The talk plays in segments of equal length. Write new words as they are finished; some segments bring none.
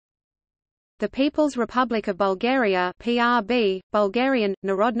The People's Republic of Bulgaria (PRB), Bulgarian,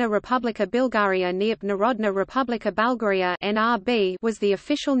 Narodna Republika Bulgaria Nip Narodna Republika Bulgaria (NRB), was the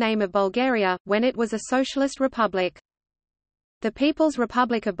official name of Bulgaria, when it was a socialist republic. The People's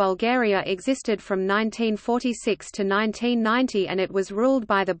Republic of Bulgaria existed from 1946 to 1990 and it was ruled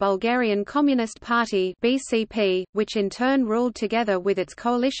by the Bulgarian Communist Party (BCP), which in turn ruled together with its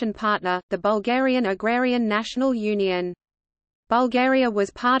coalition partner, the Bulgarian Agrarian National Union. Bulgaria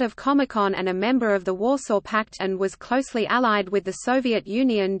was part of Comecon and a member of the Warsaw Pact and was closely allied with the Soviet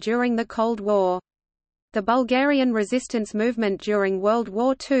Union during the Cold War. The Bulgarian resistance movement during World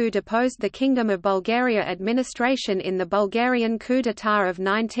War II deposed the Kingdom of Bulgaria administration in the Bulgarian coup d'état of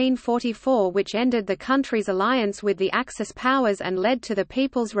 1944, which ended the country's alliance with the Axis powers and led to the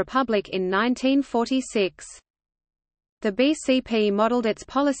People's Republic in 1946. The BCP modeled its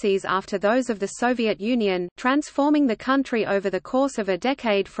policies after those of the Soviet Union, transforming the country over the course of a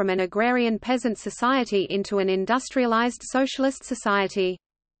decade from an agrarian peasant society into an industrialized socialist society.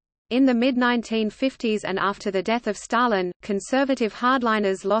 In the mid-1950s and after the death of Stalin, conservative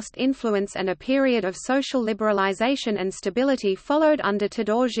hardliners lost influence and a period of social liberalization and stability followed under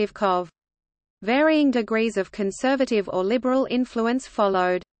Todor Zhivkov. Varying degrees of conservative or liberal influence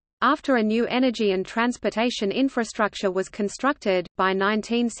followed. After a new energy and transportation infrastructure was constructed, by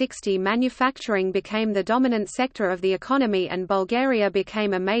 1960 manufacturing became the dominant sector of the economy and Bulgaria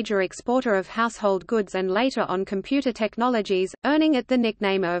became a major exporter of household goods and later on computer technologies, earning it the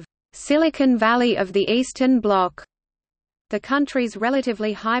nickname of Silicon Valley of the Eastern Bloc. The country's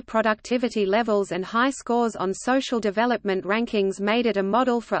relatively high productivity levels and high scores on social development rankings made it a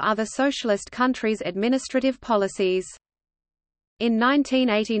model for other socialist countries' administrative policies. In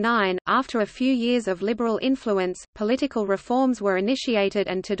 1989, after a few years of liberal influence, political reforms were initiated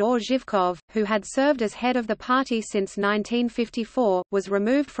and Todor Zhivkov, who had served as head of the party since 1954, was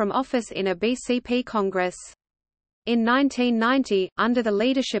removed from office in a BCP Congress. In 1990, under the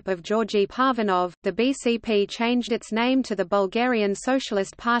leadership of Georgy Parvanov, the BCP changed its name to the Bulgarian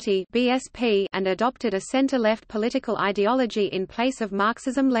Socialist Party (BSP) and adopted a center-left political ideology in place of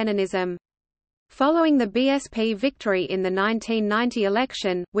Marxism-Leninism. Following the BSP victory in the 1990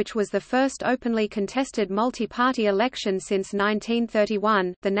 election, which was the first openly contested multi-party election since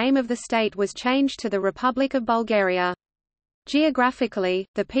 1931, the name of the state was changed to the Republic of Bulgaria. Geographically,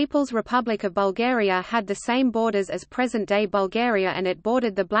 the People's Republic of Bulgaria had the same borders as present-day Bulgaria and it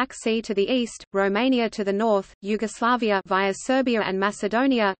bordered the Black Sea to the east, Romania to the north, Yugoslavia via Serbia and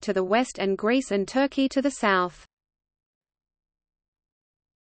Macedonia to the west and Greece and Turkey to the south.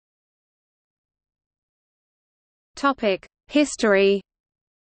 History.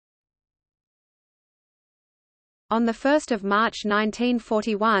 On 1 March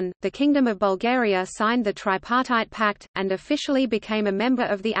 1941, the Kingdom of Bulgaria signed the Tripartite Pact, and officially became a member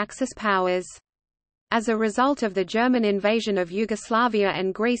of the Axis powers. As a result of the German invasion of Yugoslavia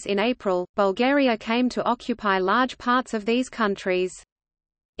and Greece in April, Bulgaria came to occupy large parts of these countries.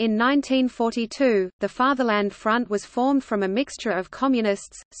 In 1942, the Fatherland Front was formed from a mixture of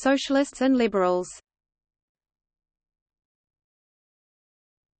communists, socialists and liberals.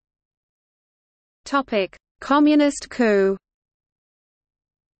 Communist coup.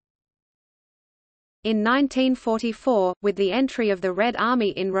 In 1944, with the entry of the Red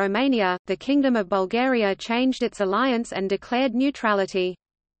Army in Romania, the Kingdom of Bulgaria changed its alliance and declared neutrality.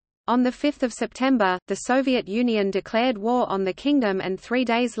 On 5 September, the Soviet Union declared war on the kingdom and 3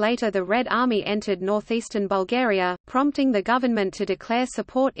 days later the Red Army entered northeastern Bulgaria, prompting the government to declare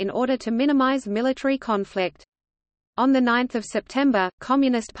support in order to minimize military conflict. On 9 September,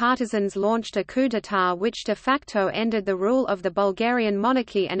 communist partisans launched a coup d'état which de facto ended the rule of the Bulgarian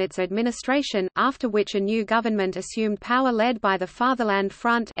monarchy and its administration, after which a new government assumed power led by the Fatherland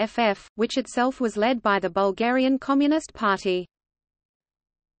Front (FF), which itself was led by the Bulgarian Communist Party.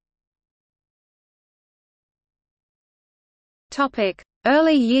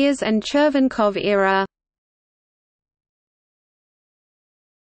 Early years and Chervenkov era.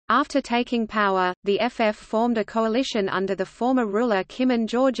 After taking power, the FF formed a coalition under the former ruler Kymen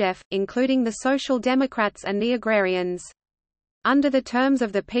Georgiev, including the Social Democrats and the Agrarians. Under the terms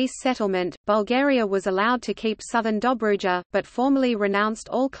of the peace settlement, Bulgaria was allowed to keep southern Dobruja, but formally renounced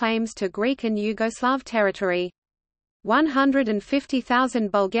all claims to Greek and Yugoslav territory.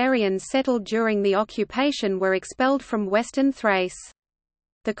 150,000 Bulgarians settled during the occupation were expelled from western Thrace.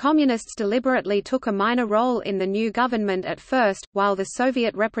 The Communists deliberately took a minor role in the new government at first, while the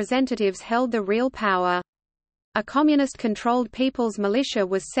Soviet representatives held the real power. A communist-controlled people's militia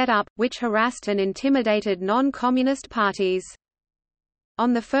was set up, which harassed and intimidated non-communist parties.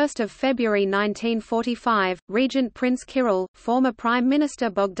 On 1 February 1945, Regent Prince Kirill, former Prime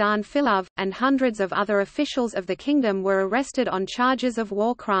Minister Bogdan Filov, and hundreds of other officials of the kingdom were arrested on charges of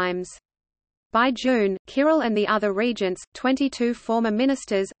war crimes. By June, Kirill and the other regents, 22 former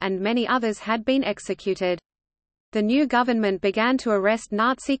ministers, and many others had been executed. The new government began to arrest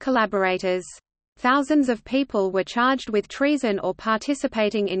Nazi collaborators. Thousands of people were charged with treason or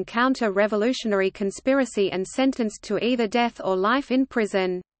participating in counter-revolutionary conspiracy and sentenced to either death or life in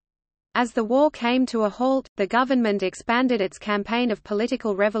prison. As the war came to a halt, the government expanded its campaign of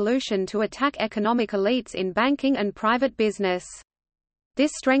political revolution to attack economic elites in banking and private business.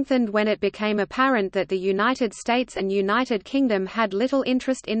 This strengthened when it became apparent that the United States and United Kingdom had little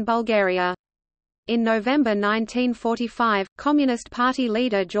interest in Bulgaria. In November 1945, Communist Party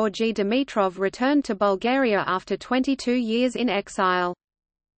leader Georgy Dimitrov returned to Bulgaria after 22 years in exile.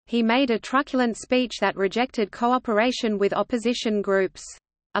 He made a truculent speech that rejected cooperation with opposition groups.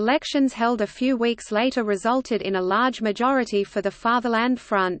 Elections held a few weeks later resulted in a large majority for the Fatherland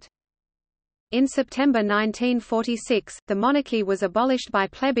Front. In September 1946, the monarchy was abolished by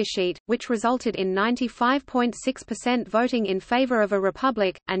plebiscite, which resulted in 95.6% voting in favor of a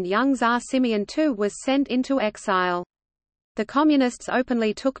republic, and young Tsar Simeon II was sent into exile. The Communists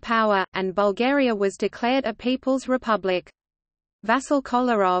openly took power, and Bulgaria was declared a People's Republic. Vasil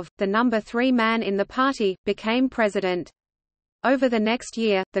Kolarov, the number 3 man in the party, became president. Over the next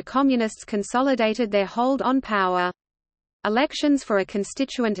year, the Communists consolidated their hold on power. Elections for a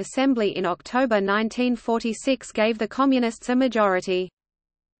constituent assembly in October 1946 gave the Communists a majority.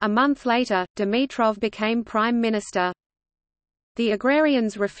 A month later, Dimitrov became prime minister. The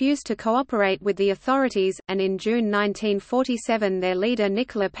agrarians refused to cooperate with the authorities, and in June 1947 their leader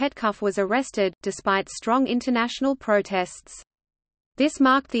Nikola Petkov was arrested, despite strong international protests. This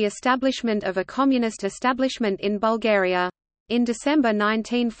marked the establishment of a communist establishment in Bulgaria. In December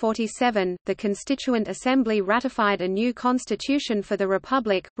 1947, the Constituent Assembly ratified a new constitution for the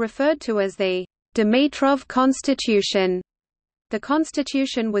Republic, referred to as the Dimitrov Constitution. The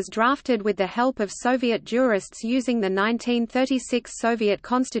constitution was drafted with the help of Soviet jurists using the 1936 Soviet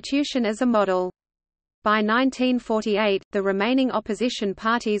constitution as a model. By 1948, the remaining opposition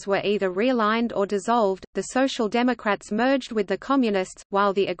parties were either realigned or dissolved, the Social Democrats merged with the Communists,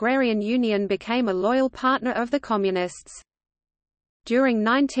 while the Agrarian Union became a loyal partner of the Communists. During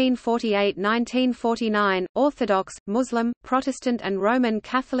 1948–1949, Orthodox, Muslim, Protestant and Roman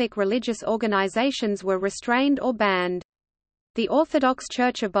Catholic religious organizations were restrained or banned. The Orthodox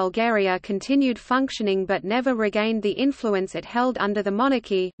Church of Bulgaria continued functioning but never regained the influence it held under the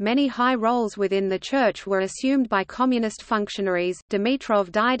monarchy. Many high roles within the church were assumed by communist functionaries.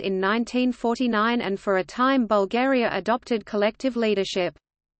 Dimitrov died in 1949 and for a time Bulgaria adopted collective leadership.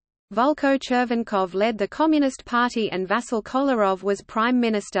 Vulko Chervenkov led the Communist Party and Vasil Kolarov was prime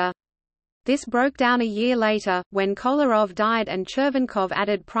minister. This broke down a year later, when Kolarov died and Chervenkov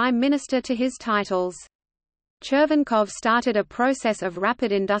added prime minister to his titles. Chervenkov started a process of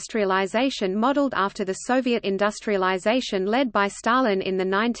rapid industrialization modeled after the Soviet industrialization led by Stalin in the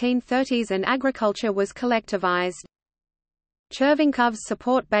 1930s, and agriculture was collectivized. Chervenkov's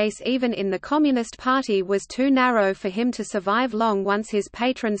support base even in the Communist Party was too narrow for him to survive long once his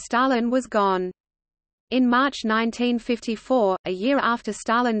patron Stalin was gone. In March 1954, a year after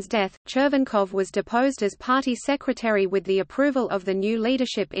Stalin's death, Chervenkov was deposed as party secretary with the approval of the new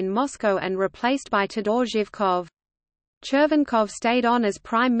leadership in Moscow and replaced by Todor Zhivkov. Chervenkov stayed on as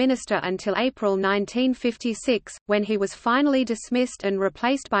prime minister until April 1956, when he was finally dismissed and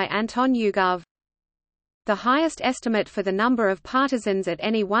replaced by Anton Yugov. The highest estimate for the number of partisans at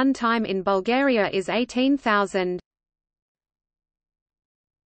any one time in Bulgaria is 18,000.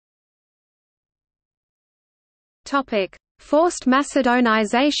 Forced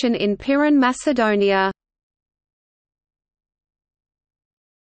Macedonization in Pirin, Macedonia.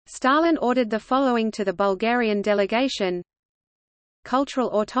 Stalin ordered the following to the Bulgarian delegation: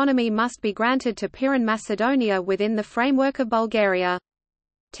 cultural autonomy must be granted to Pirin, Macedonia within the framework of Bulgaria.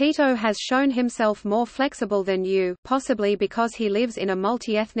 Tito has shown himself more flexible than you, possibly because he lives in a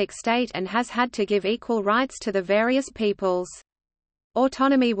multi-ethnic state and has had to give equal rights to the various peoples.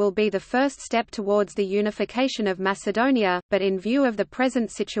 Autonomy will be the first step towards the unification of Macedonia, but in view of the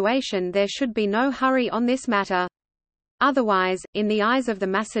present situation there should be no hurry on this matter. Otherwise, in the eyes of the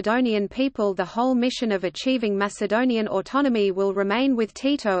Macedonian people, the whole mission of achieving Macedonian autonomy will remain with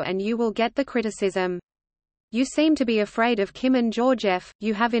Tito and you will get the criticism. You seem to be afraid of Kimin Georgiev,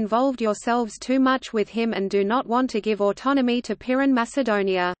 you have involved yourselves too much with him and do not want to give autonomy to Pirin,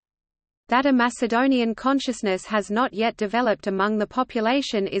 Macedonia. That a Macedonian consciousness has not yet developed among the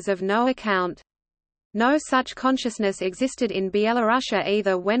population is of no account. No such consciousness existed in Bielorussia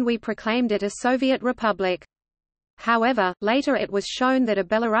either when we proclaimed it a Soviet republic. However, later it was shown that a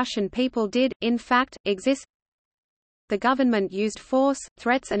Belarusian people did, in fact, exist. The government used force,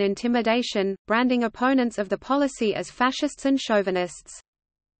 threats and intimidation, branding opponents of the policy as fascists and chauvinists.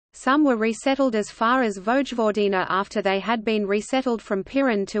 Some were resettled as far as Vojvodina after they had been resettled from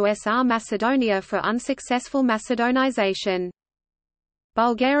Pirin to SR Macedonia for unsuccessful Macedonization.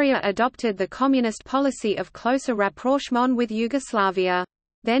 Bulgaria adopted the communist policy of closer rapprochement with Yugoslavia.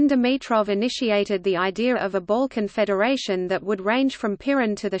 Then Dimitrov initiated the idea of a Balkan federation that would range from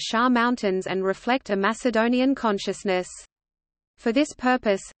Pirin to the Shar Mountains and reflect a Macedonian consciousness. For this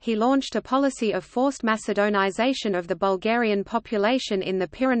purpose, he launched a policy of forced Macedonization of the Bulgarian population in the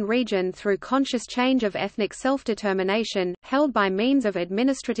Pirin region through conscious change of ethnic self-determination, held by means of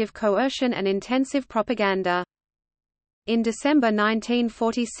administrative coercion and intensive propaganda. In December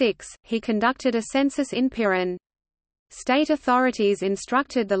 1946, he conducted a census in Pirin. State authorities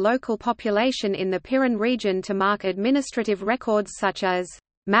instructed the local population in the Pirin region to mark administrative records such as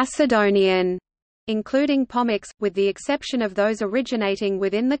Macedonian, including Pomaks, with the exception of those originating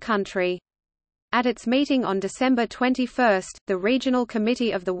within the country. At its meeting on December 21, the Regional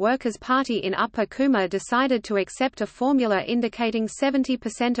Committee of the Workers' Party in Upper Kuma decided to accept a formula indicating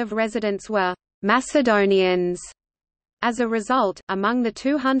 70% of residents were Macedonians. As a result, among the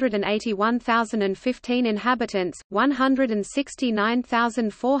 281,015 inhabitants,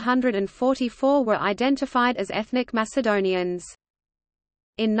 169,444 were identified as ethnic Macedonians.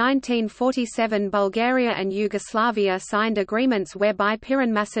 In 1947 Bulgaria and Yugoslavia signed agreements whereby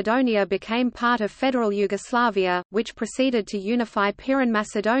Pirin Macedonia became part of Federal Yugoslavia, which proceeded to unify Pirin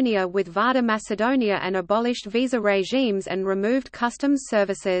Macedonia with Vardar Macedonia and abolished visa regimes and removed customs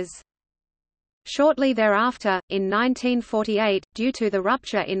services. Shortly thereafter, in 1948, due to the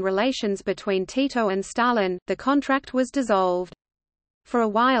rupture in relations between Tito and Stalin, the contract was dissolved. For a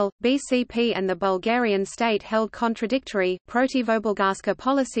while, BCP and the Bulgarian state held contradictory, protivobulgarska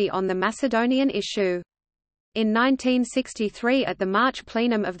policy on the Macedonian issue. In 1963 at the March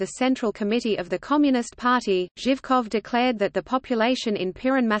plenum of the Central Committee of the Communist Party, Zhivkov declared that the population in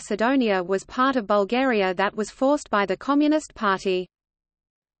Pirin Macedonia was part of Bulgaria that was forced by the Communist Party.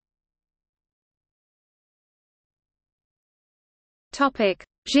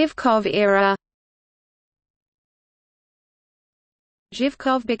 Zhivkov era.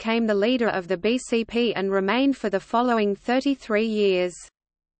 Zhivkov became the leader of the BCP and remained for the following 33 years.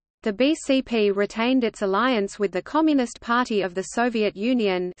 The BCP retained its alliance with the Communist Party of the Soviet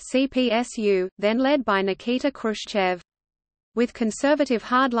Union (CPSU), then led by Nikita Khrushchev. With conservative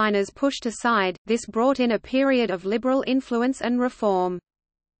hardliners pushed aside, this brought in a period of liberal influence and reform.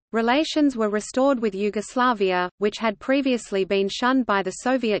 Relations were restored with Yugoslavia, which had previously been shunned by the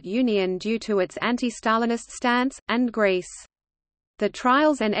Soviet Union due to its anti-Stalinist stance, and Greece. The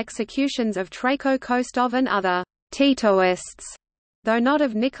trials and executions of Trajko Kostov and other Titoists, though not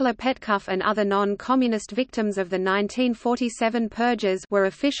of Nikola Petkov and other non-communist victims of the 1947 purges, were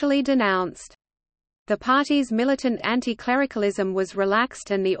officially denounced. The party's militant anti-clericalism was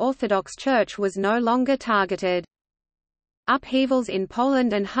relaxed and the Orthodox Church was no longer targeted. Upheavals in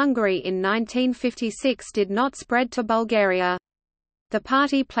Poland and Hungary in 1956 did not spread to Bulgaria. The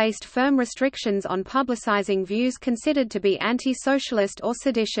party placed firm restrictions on publicizing views considered to be anti-socialist or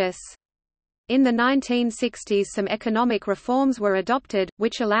seditious. In the 1960s some economic reforms were adopted,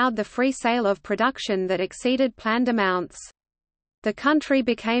 which allowed the free sale of production that exceeded planned amounts. The country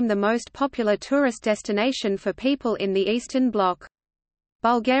became the most popular tourist destination for people in the Eastern Bloc.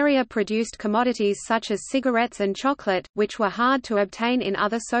 Bulgaria produced commodities such as cigarettes and chocolate, which were hard to obtain in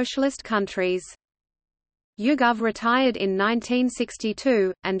other socialist countries. Yugov retired in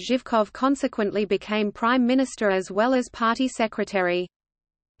 1962, and Zhivkov consequently became prime minister as well as party secretary.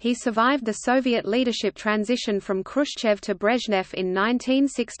 He survived the Soviet leadership transition from Khrushchev to Brezhnev in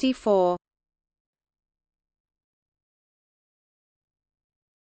 1964.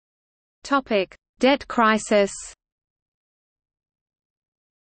 Debt crisis.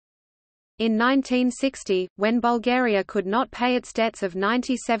 In 1960, when Bulgaria could not pay its debts of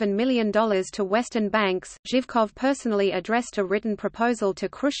 $97 million to Western banks, Zhivkov personally addressed a written proposal to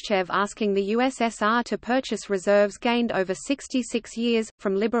Khrushchev asking the USSR to purchase reserves gained over 66 years,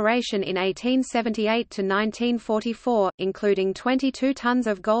 from liberation in 1878 to 1944, including 22 tons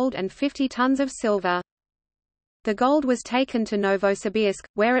of gold and 50 tons of silver. The gold was taken to Novosibirsk,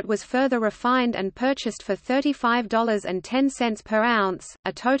 where it was further refined and purchased for $35.10 per ounce,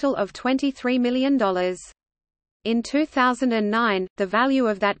 a total of $23 million. In 2009, the value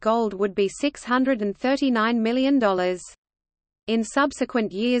of that gold would be $639 million. In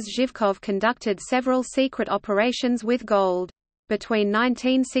subsequent years Zhivkov conducted several secret operations with gold. Between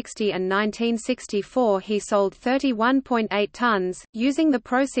 1960 and 1964 he sold 31.8 tons, using the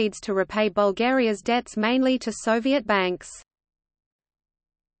proceeds to repay Bulgaria's debts mainly to Soviet banks.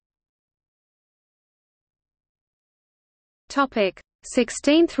 Topic: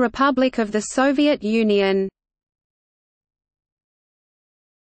 16th Republic of the Soviet Union.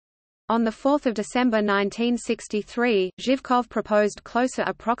 On 4 December 1963, Zhivkov proposed closer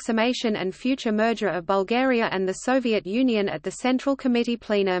approximation and future merger of Bulgaria and the Soviet Union at the Central Committee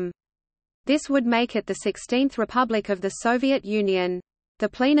plenum. This would make it the 16th Republic of the Soviet Union. The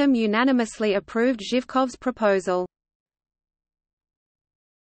plenum unanimously approved Zhivkov's proposal.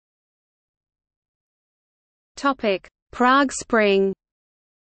 Prague Spring.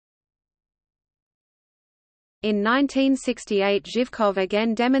 In 1968 Zhivkov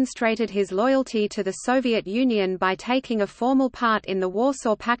again demonstrated his loyalty to the Soviet Union by taking a formal part in the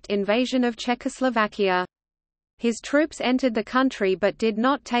Warsaw Pact invasion of Czechoslovakia. His troops entered the country but did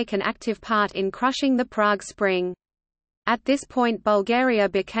not take an active part in crushing the Prague Spring. At this point Bulgaria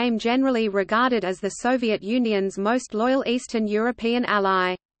became generally regarded as the Soviet Union's most loyal Eastern European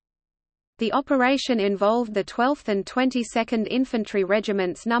ally. The operation involved the 12th and 22nd Infantry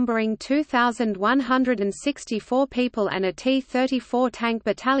Regiments numbering 2,164 people and a T-34 tank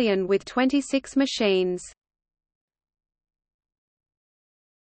battalion with 26 machines.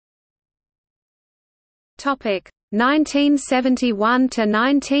 Topic: 1971 to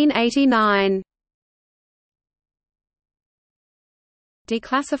 1989.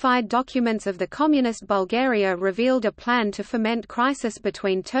 Declassified documents of the Communist Bulgaria revealed a plan to foment crisis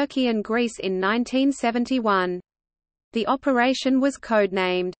between Turkey and Greece in 1971. The operation was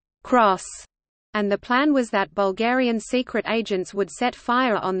codenamed Cross, and the plan was that Bulgarian secret agents would set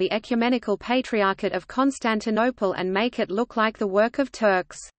fire on the Ecumenical Patriarchate of Constantinople and make it look like the work of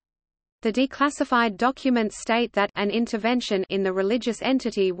Turks. The declassified documents state that an intervention in the religious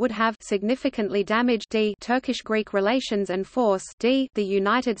entity would have significantly damaged d Turkish-Greek relations and force d the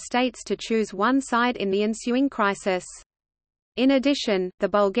United States to choose one side in the ensuing crisis. In addition, the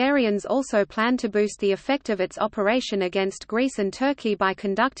Bulgarians also planned to boost the effect of its operation against Greece and Turkey by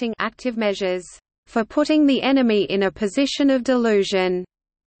conducting active measures for putting the enemy in a position of delusion.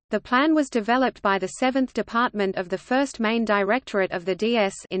 The plan was developed by the 7th Department of the 1st Main Directorate of the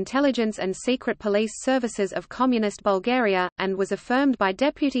DS Intelligence and Secret Police Services of Communist Bulgaria, and was affirmed by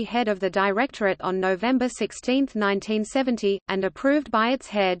Deputy Head of the Directorate on November 16, 1970, and approved by its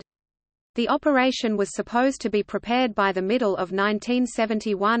head. The operation was supposed to be prepared by the middle of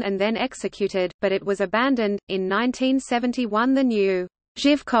 1971 and then executed, but it was abandoned. In 1971 the new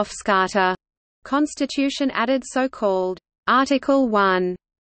Zhivkovskata constitution added so-called Article 1,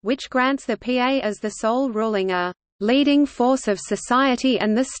 which grants the PA as the sole ruling a leading force of society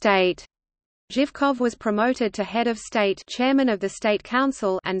and the state. Zhivkov was promoted to head of state, chairman of the State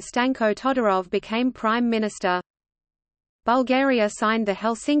Council, and Stanko Todorov became prime minister. Bulgaria signed the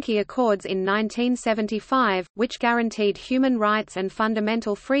Helsinki Accords in 1975, which guaranteed human rights and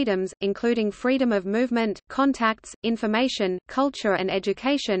fundamental freedoms, including freedom of movement, contacts, information, culture and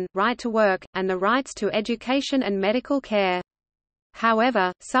education, right to work, and the rights to education and medical care.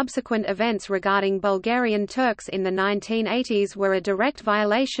 However, subsequent events regarding Bulgarian Turks in the 1980s were a direct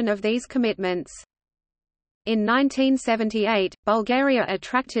violation of these commitments. In 1978, Bulgaria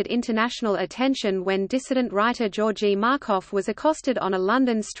attracted international attention when dissident writer Georgy Markov was accosted on a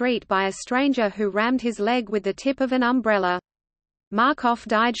London street by a stranger who rammed his leg with the tip of an umbrella. Markov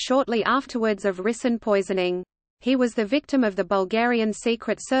died shortly afterwards of ricin poisoning. He was the victim of the Bulgarian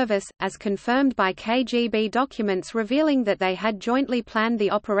Secret Service, as confirmed by KGB documents revealing that they had jointly planned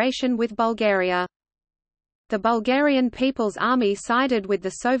the operation with Bulgaria. The Bulgarian People's Army sided with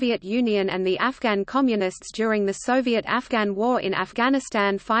the Soviet Union and the Afghan Communists during the Soviet-Afghan War in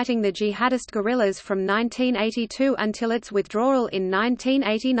Afghanistan, fighting the jihadist guerrillas from 1982 until its withdrawal in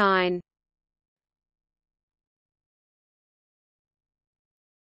 1989.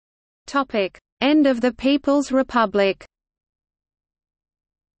 End of the People's Republic.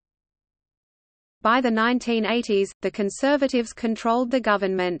 By the 1980s, the Conservatives controlled the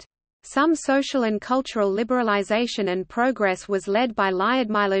government. Some social and cultural liberalization and progress was led by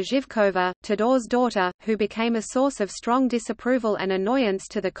Lyudmila Zhivkova, Todor's daughter, who became a source of strong disapproval and annoyance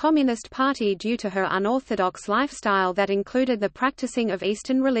to the Communist Party due to her unorthodox lifestyle that included the practicing of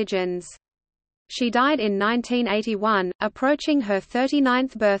Eastern religions. She died in 1981, approaching her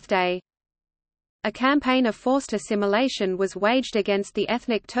 39th birthday. A campaign of forced assimilation was waged against the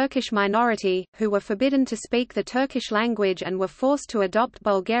ethnic Turkish minority, who were forbidden to speak the Turkish language and were forced to adopt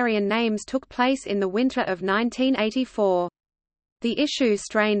Bulgarian names, took place in the winter of 1984. The issue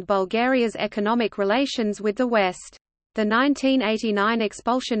strained Bulgaria's economic relations with the West. The 1989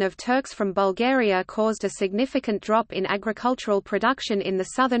 expulsion of Turks from Bulgaria caused a significant drop in agricultural production in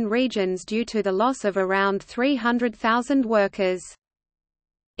the southern regions due to the loss of around 300,000 workers.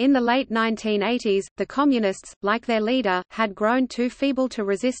 In the late 1980s, the Communists, like their leader, had grown too feeble to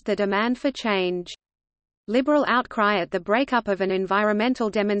resist the demand for change. Liberal outcry at the breakup of an environmental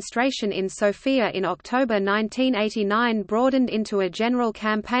demonstration in Sofia in October 1989 broadened into a general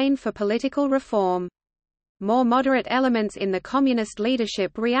campaign for political reform. More moderate elements in the communist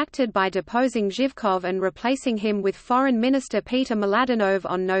leadership reacted by deposing Zhivkov and replacing him with Foreign Minister Peter Mladenov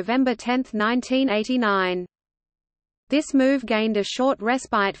on November 10, 1989. This move gained a short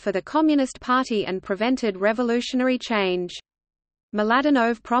respite for the Communist Party and prevented revolutionary change.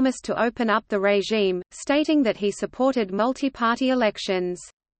 Mladenov promised to open up the regime, stating that he supported multi-party elections.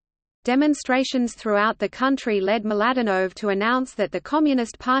 Demonstrations throughout the country led Mladenov to announce that the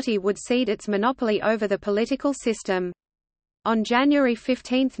Communist Party would cede its monopoly over the political system. On January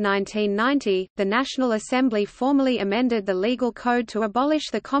 15, 1990, the National Assembly formally amended the legal code to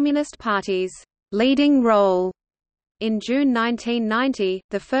abolish the Communist Party's leading role. In June 1990,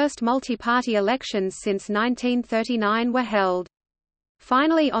 the first multi-party elections since 1939 were held.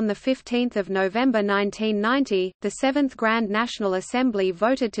 Finally, on 15 November 1990, the Seventh Grand National Assembly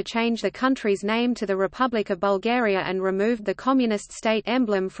voted to change the country's name to the Republic of Bulgaria and removed the communist state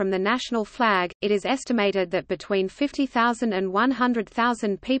emblem from the national flag. It is estimated that between 50,000 and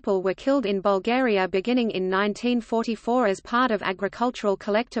 100,000 people were killed in Bulgaria beginning in 1944 as part of agricultural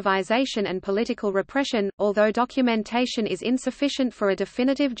collectivization and political repression, although documentation is insufficient for a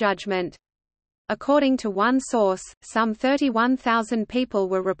definitive judgment. According to one source, some 31,000 people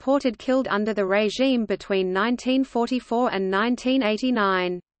were reported killed under the regime between 1944 and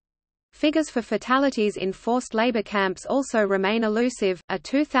 1989. Figures for fatalities in forced labor camps also remain elusive. A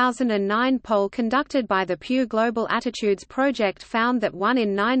 2009 poll conducted by the Pew Global Attitudes Project found that 1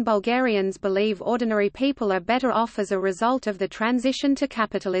 in 9 Bulgarians believe ordinary people are better off as a result of the transition to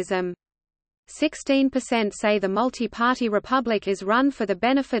capitalism. 16% say the multi-party republic is run for the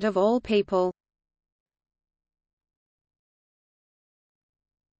benefit of all people.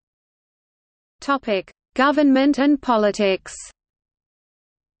 Government and politics.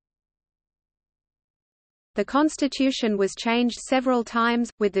 The constitution was changed several times,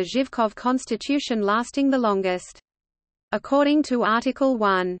 with the Zhivkov constitution lasting the longest. According to Article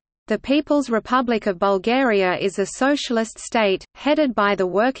 1, "The People's Republic of Bulgaria is a socialist state, headed by the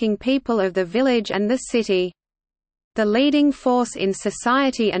working people of the village and the city. The leading force in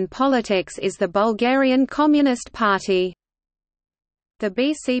society and politics is the Bulgarian Communist Party." The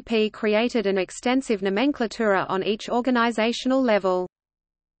BCP created an extensive nomenclatura on each organizational level.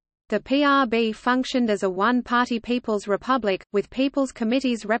 The PRB functioned as a one-party People's Republic, with People's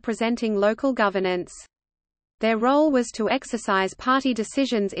Committees representing local governance. Their role was to exercise party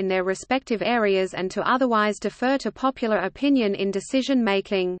decisions in their respective areas and to otherwise defer to popular opinion in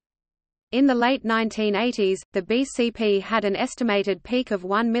decision-making. In the late 1980s, the BCP had an estimated peak of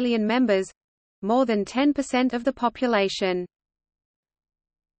 1 million members—more than 10% of the population.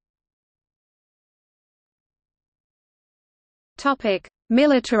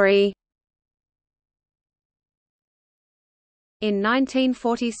 Military. In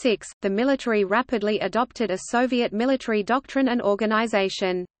 1946, the military rapidly adopted a Soviet military doctrine and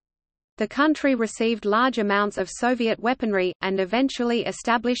organization. The country received large amounts of Soviet weaponry, and eventually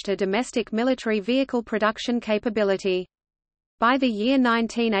established a domestic military vehicle production capability. By the year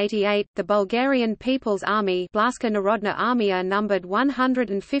 1988, the Bulgarian People's Army Blaska Narodna Armia numbered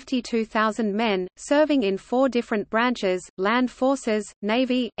 152,000 men, serving in 4 different branches: land forces,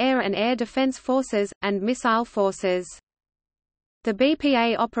 navy, air and air defense forces, and missile forces. The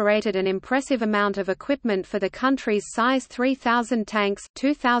BPA operated an impressive amount of equipment for the country's size: 3,000 tanks,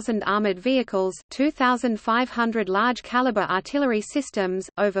 2,000 armored vehicles, 2,500 large-caliber artillery systems,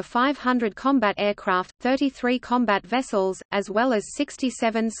 over 500 combat aircraft, 33 combat vessels, as well as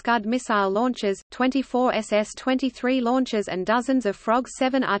 67 Scud missile launchers, 24 SS-23 launchers and dozens of Frog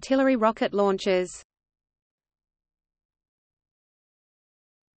 7 artillery rocket launchers.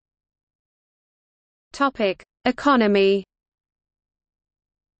 Economy.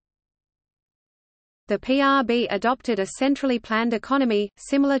 The PRB adopted a centrally planned economy,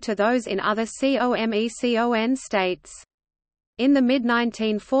 similar to those in other COMECON states. In the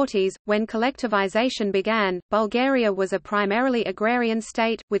mid-1940s, when collectivization began, Bulgaria was a primarily agrarian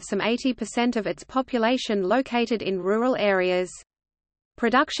state, with some 80% of its population located in rural areas.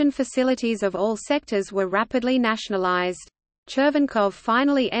 Production facilities of all sectors were rapidly nationalized. Chervenkov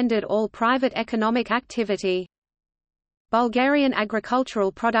finally ended all private economic activity. Bulgarian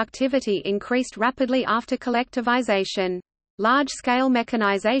agricultural productivity increased rapidly after collectivization. Large-scale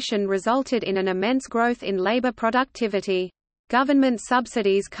mechanization resulted in an immense growth in labor productivity. Government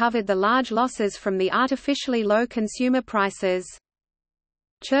subsidies covered the large losses from the artificially low consumer prices.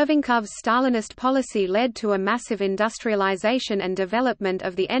 Chervenkov's Stalinist policy led to a massive industrialization and development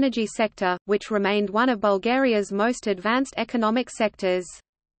of the energy sector, which remained one of Bulgaria's most advanced economic sectors.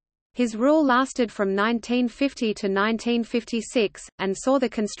 His rule lasted from 1950 to 1956, and saw the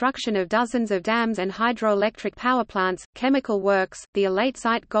construction of dozens of dams and hydroelectric power plants, chemical works, the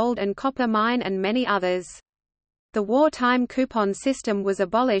Alatesite gold and copper mine and many others. The wartime coupon system was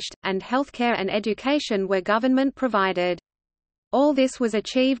abolished, and healthcare and education were government-provided. All this was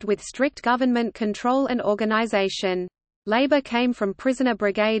achieved with strict government control and organization. Labor came from prisoner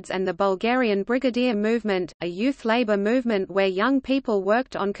brigades and the Bulgarian Brigadier Movement, a youth labor movement where young people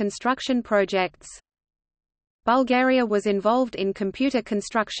worked on construction projects. Bulgaria was involved in computer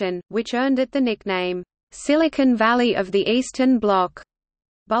construction, which earned it the nickname, Silicon Valley of the Eastern Bloc.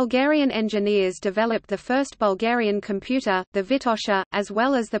 Bulgarian engineers developed the first Bulgarian computer, the Vitosha, as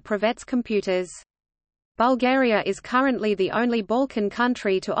well as the Pravets computers. Bulgaria is currently the only Balkan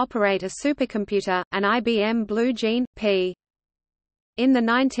country to operate a supercomputer, an IBM Blue Gene, P. In the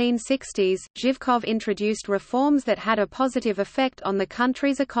 1960s, Zhivkov introduced reforms that had a positive effect on the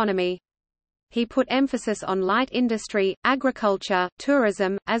country's economy. He put emphasis on light industry, agriculture,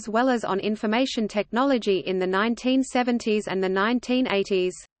 tourism, as well as on information technology in the 1970s and the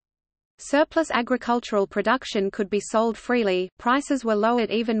 1980s. Surplus agricultural production could be sold freely, prices were lowered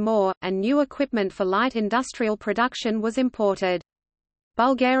even more, and new equipment for light industrial production was imported.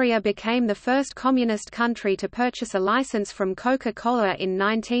 Bulgaria became the first communist country to purchase a license from Coca-Cola in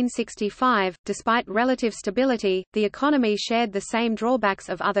 1965. Despite relative stability, the economy shared the same drawbacks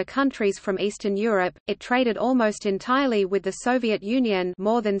of other countries from Eastern Europe. It traded almost entirely with the Soviet Union,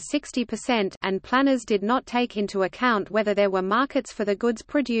 more than 60%, and planners did not take into account whether there were markets for the goods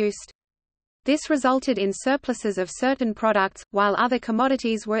produced. This resulted in surpluses of certain products, while other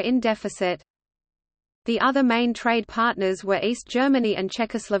commodities were in deficit. The other main trade partners were East Germany and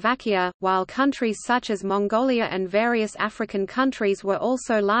Czechoslovakia, while countries such as Mongolia and various African countries were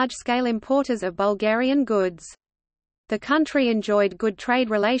also large-scale importers of Bulgarian goods. The country enjoyed good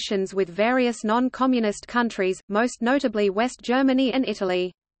trade relations with various non-communist countries, most notably West Germany and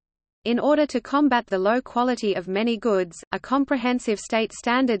Italy. In order to combat the low quality of many goods, a comprehensive state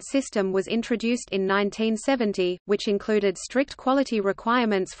standard system was introduced in 1970, which included strict quality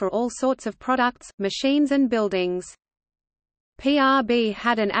requirements for all sorts of products, machines and buildings. PRB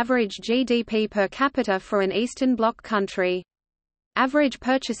had an average GDP per capita for an Eastern Bloc country. Average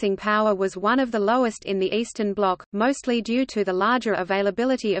purchasing power was one of the lowest in the Eastern Bloc, mostly due to the larger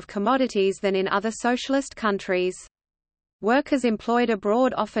availability of commodities than in other socialist countries. Workers employed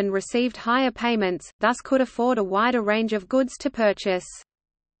abroad often received higher payments, thus could afford a wider range of goods to purchase.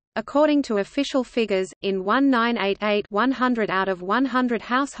 According to official figures, in 1988 100 out of 100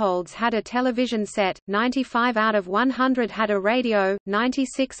 households had a television set, 95 out of 100 had a radio,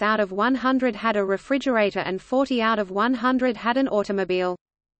 96 out of 100 had a refrigerator and 40 out of 100 had an automobile.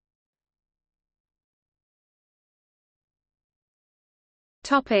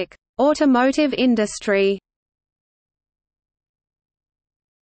 Automotive industry.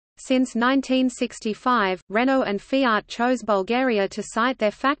 Since 1965, Renault and Fiat chose Bulgaria to site their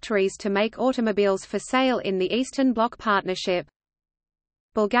factories to make automobiles for sale in the Eastern Bloc partnership.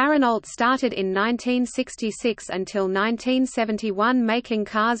 Bulgarinolt started in 1966 until 1971 making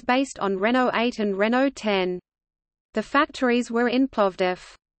cars based on Renault 8 and Renault 10. The factories were in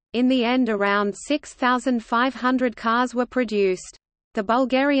Plovdiv. In the end around 6,500 cars were produced. The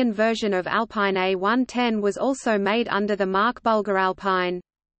Bulgarian version of Alpine A110 was also made under the marque Bulgaralpine.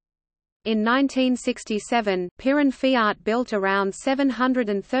 In 1967, Pirin Fiat built around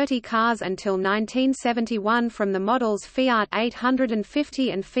 730 cars until 1971 from the models Fiat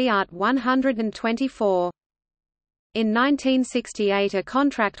 850 and Fiat 124. In 1968 a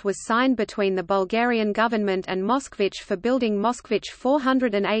contract was signed between the Bulgarian government and Moskvich for building Moskvich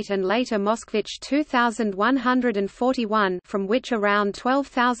 408 and later Moskvich 2141, from which around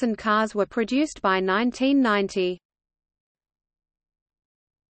 12,000 cars were produced by 1990.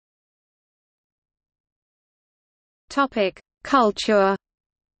 Culture.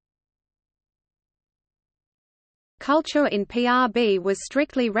 Culture in PRB was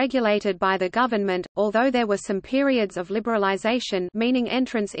strictly regulated by the government, although there were some periods of liberalization, meaning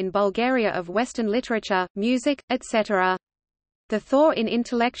entrance in Bulgaria of Western literature, music, etc. The thaw in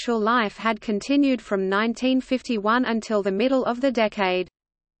intellectual life had continued from 1951 until the middle of the decade.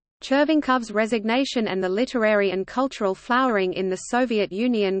 Chervenkov's resignation and the literary and cultural flowering in the Soviet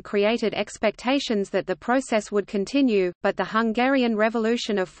Union created expectations that the process would continue, but the Hungarian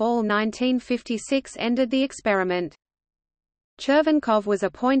Revolution of fall 1956 ended the experiment. Chervenkov was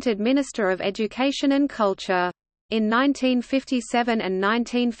appointed Minister of Education and Culture. In 1957 and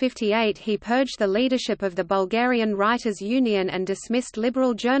 1958 he purged the leadership of the Bulgarian Writers' Union and dismissed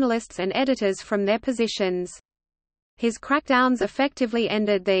liberal journalists and editors from their positions. His crackdowns effectively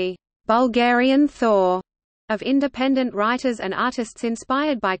ended the Bulgarian thaw of independent writers and artists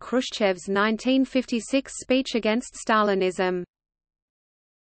inspired by Khrushchev's 1956 speech against Stalinism.